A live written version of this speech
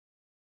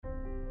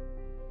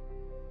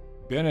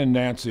Ben and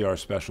Nancy are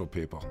special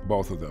people,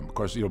 both of them. Of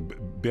course,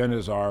 Ben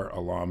is our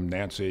alum.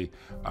 Nancy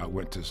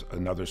went to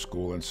another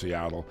school in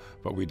Seattle,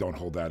 but we don't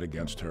hold that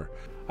against her.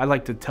 I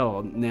like to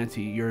tell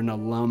Nancy, you're an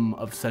alum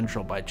of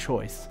Central by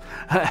choice.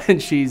 And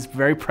she's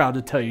very proud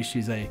to tell you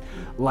she's a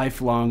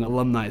lifelong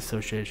Alumni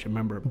Association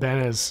member. Ben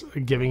is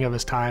giving of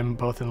his time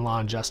both in law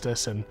and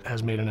justice and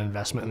has made an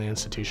investment in the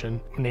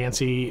institution.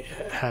 Nancy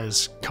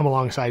has come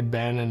alongside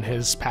Ben in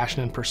his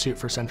passion and pursuit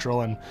for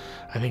Central, and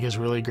I think has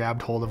really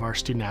grabbed hold of our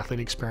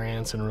student-athlete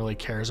experience and really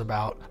cares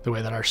about the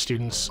way that our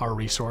students are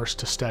resourced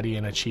to study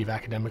and achieve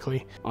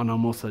academically. On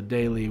almost a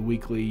daily,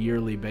 weekly,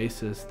 yearly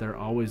basis, they're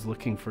always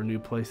looking for new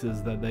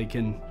places that they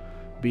can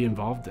be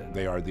involved in.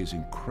 They are these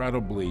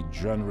incredibly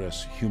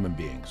generous human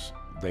beings.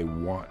 They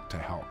want to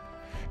help.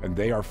 And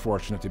they are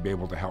fortunate to be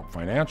able to help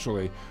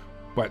financially,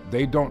 but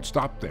they don't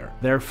stop there.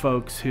 They're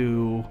folks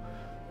who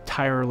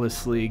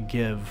tirelessly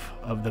give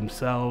of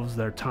themselves,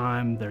 their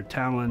time, their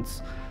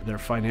talents, their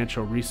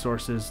financial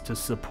resources to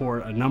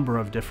support a number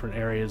of different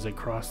areas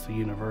across the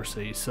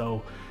university.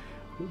 So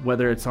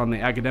whether it's on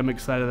the academic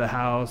side of the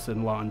house,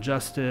 in law and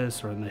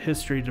justice, or in the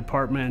history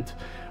department,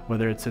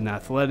 whether it's in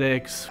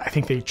athletics. I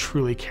think they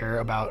truly care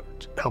about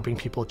helping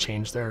people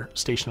change their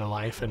station in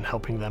life and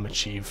helping them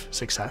achieve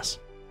success.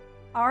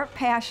 Our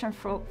passion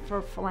for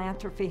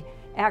philanthropy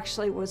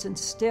actually was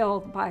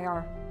instilled by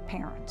our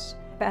parents.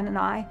 Ben and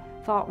I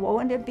thought, well,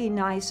 wouldn't it be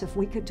nice if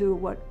we could do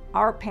what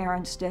our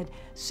parents did,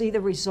 see the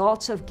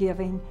results of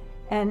giving,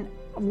 and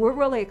we're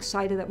really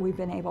excited that we've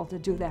been able to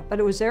do that. But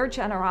it was their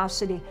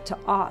generosity to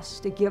us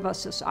to give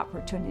us this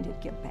opportunity to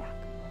give back.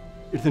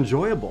 It's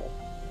enjoyable.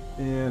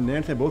 And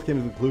Nancy and I both came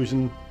to the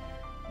conclusion,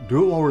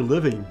 do it while we're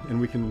living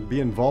and we can be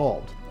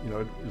involved.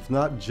 It's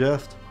not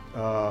just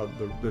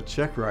the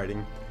check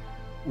writing.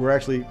 We're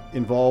actually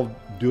involved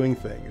doing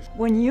things.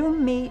 When you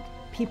meet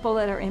people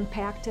that are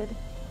impacted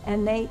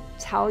and they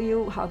tell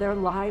you how their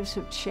lives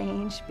have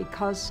changed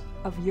because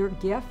of your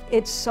gift,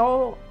 it's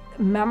so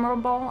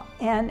memorable,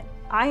 and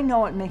I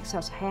know it makes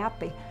us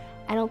happy.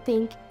 I don't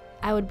think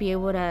I would be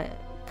able to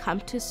come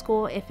to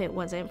school if it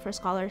wasn't for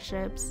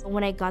scholarships.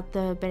 When I got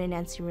the Ben and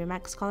Nancy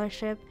Remak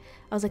scholarship,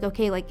 I was like,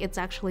 okay, it's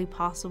actually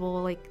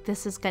possible.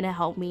 This is gonna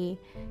help me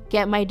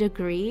get my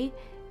degree.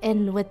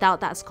 And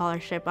without that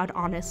scholarship, I'd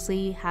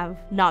honestly have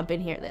not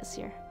been here this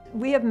year.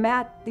 We have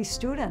met these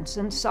students,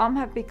 and some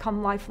have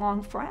become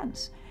lifelong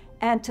friends.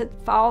 And to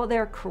follow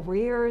their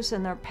careers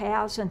and their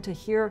paths and to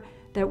hear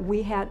that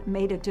we had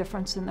made a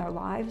difference in their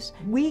lives,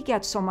 we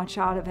get so much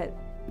out of it.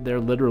 They're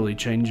literally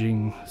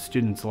changing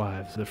students'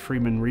 lives. The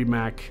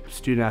Freedman-Remak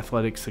Student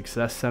Athletic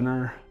Success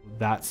Center,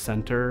 that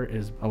center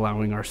is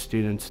allowing our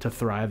students to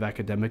thrive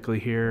academically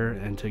here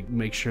and to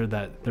make sure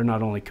that they're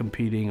not only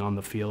competing on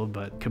the field,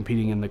 but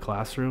competing in the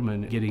classroom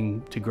and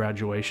getting to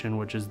graduation,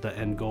 which is the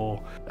end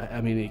goal.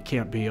 I mean, it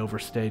can't be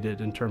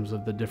overstated in terms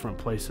of the different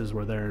places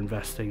where they're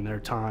investing their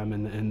time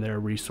and their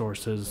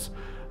resources.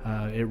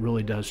 It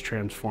really does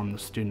transform the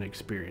student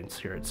experience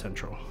here at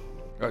Central.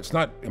 It's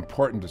not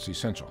important, it's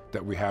essential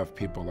that we have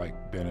people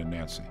like Ben and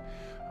Nancy.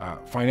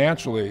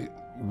 Financially,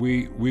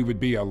 we would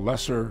be a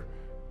lesser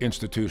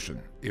institution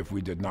if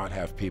we did not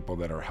have people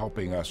that are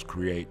helping us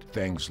create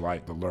things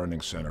like the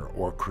Learning Center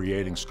or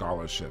creating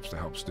scholarships to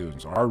help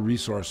students. Our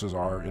resources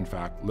are, in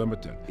fact,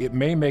 limited. It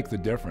may make the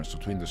difference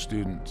between the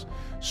students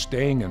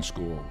staying in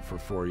school for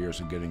 4 years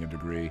and getting a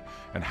degree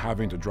and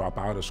having to drop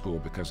out of school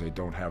because they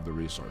don't have the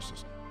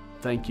resources.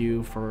 Thank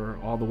you for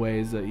all the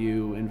ways that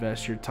you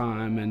invest your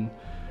time and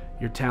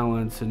your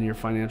talents and your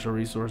financial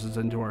resources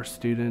into our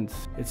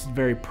students. It's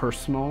very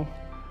personal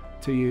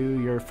to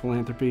you, your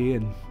philanthropy,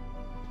 and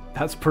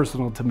that's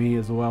personal to me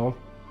as well.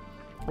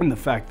 And the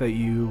fact that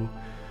you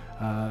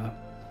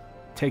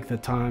take the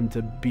time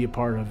to be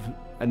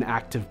an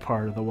active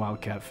part of the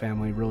Wildcat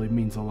family really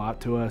means a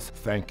lot to us.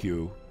 Thank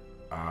you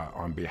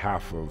on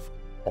behalf of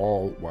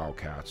all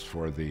Wildcats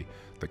for the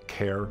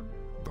care,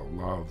 the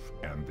love,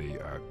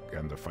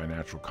 and the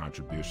financial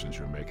contributions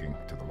you're making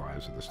to the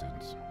lives of the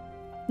students.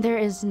 There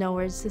is no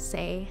words to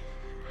say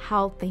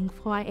how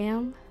thankful I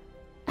am.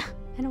 I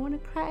don't want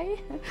to cry.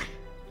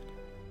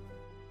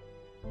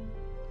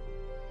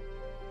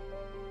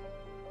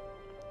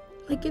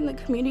 In the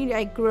community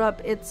I grew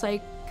up, it's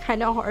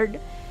kind of hard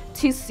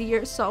to see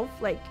yourself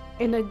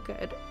in a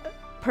good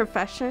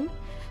profession.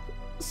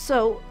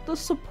 So the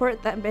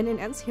support that Ben and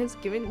Nancy has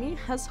given me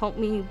has helped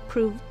me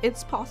prove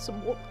it's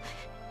possible.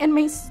 And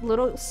my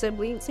little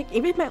siblings,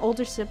 even my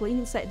older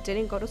siblings that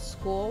didn't go to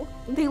school,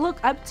 they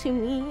look up to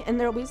me and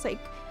they're always like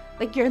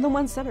you're the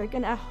ones that are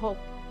gonna help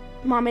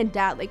mom and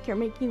dad, you're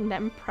making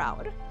them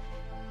proud.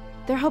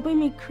 They're helping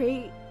me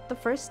create the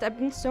first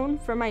stepping stone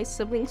for my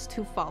siblings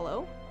to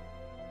follow.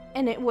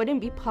 And it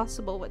wouldn't be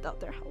possible without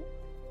their help.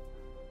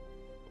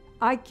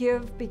 I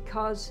give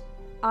because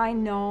I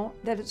know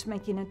that it's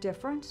making a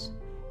difference,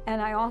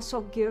 and I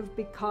also give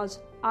because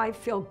I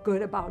feel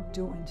good about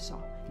doing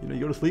so. You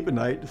go to sleep at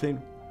night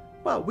saying,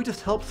 wow, we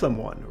just helped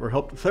someone or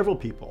helped several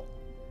people.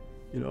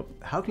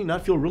 How can you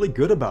not feel really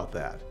good about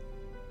that?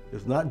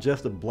 It's not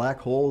just a black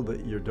hole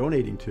that you're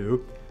donating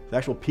to, it's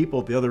actual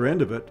people at the other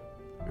end of it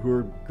who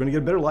are going to get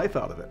a better life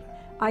out of it.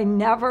 I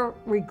never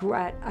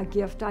regret a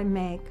gift I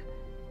make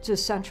to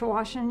Central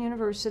Washington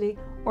University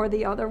or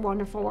the other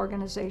wonderful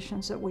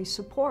organizations that we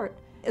support.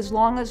 As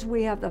long as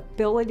we have the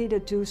ability to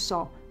do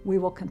so, we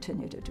will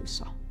continue to do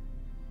so.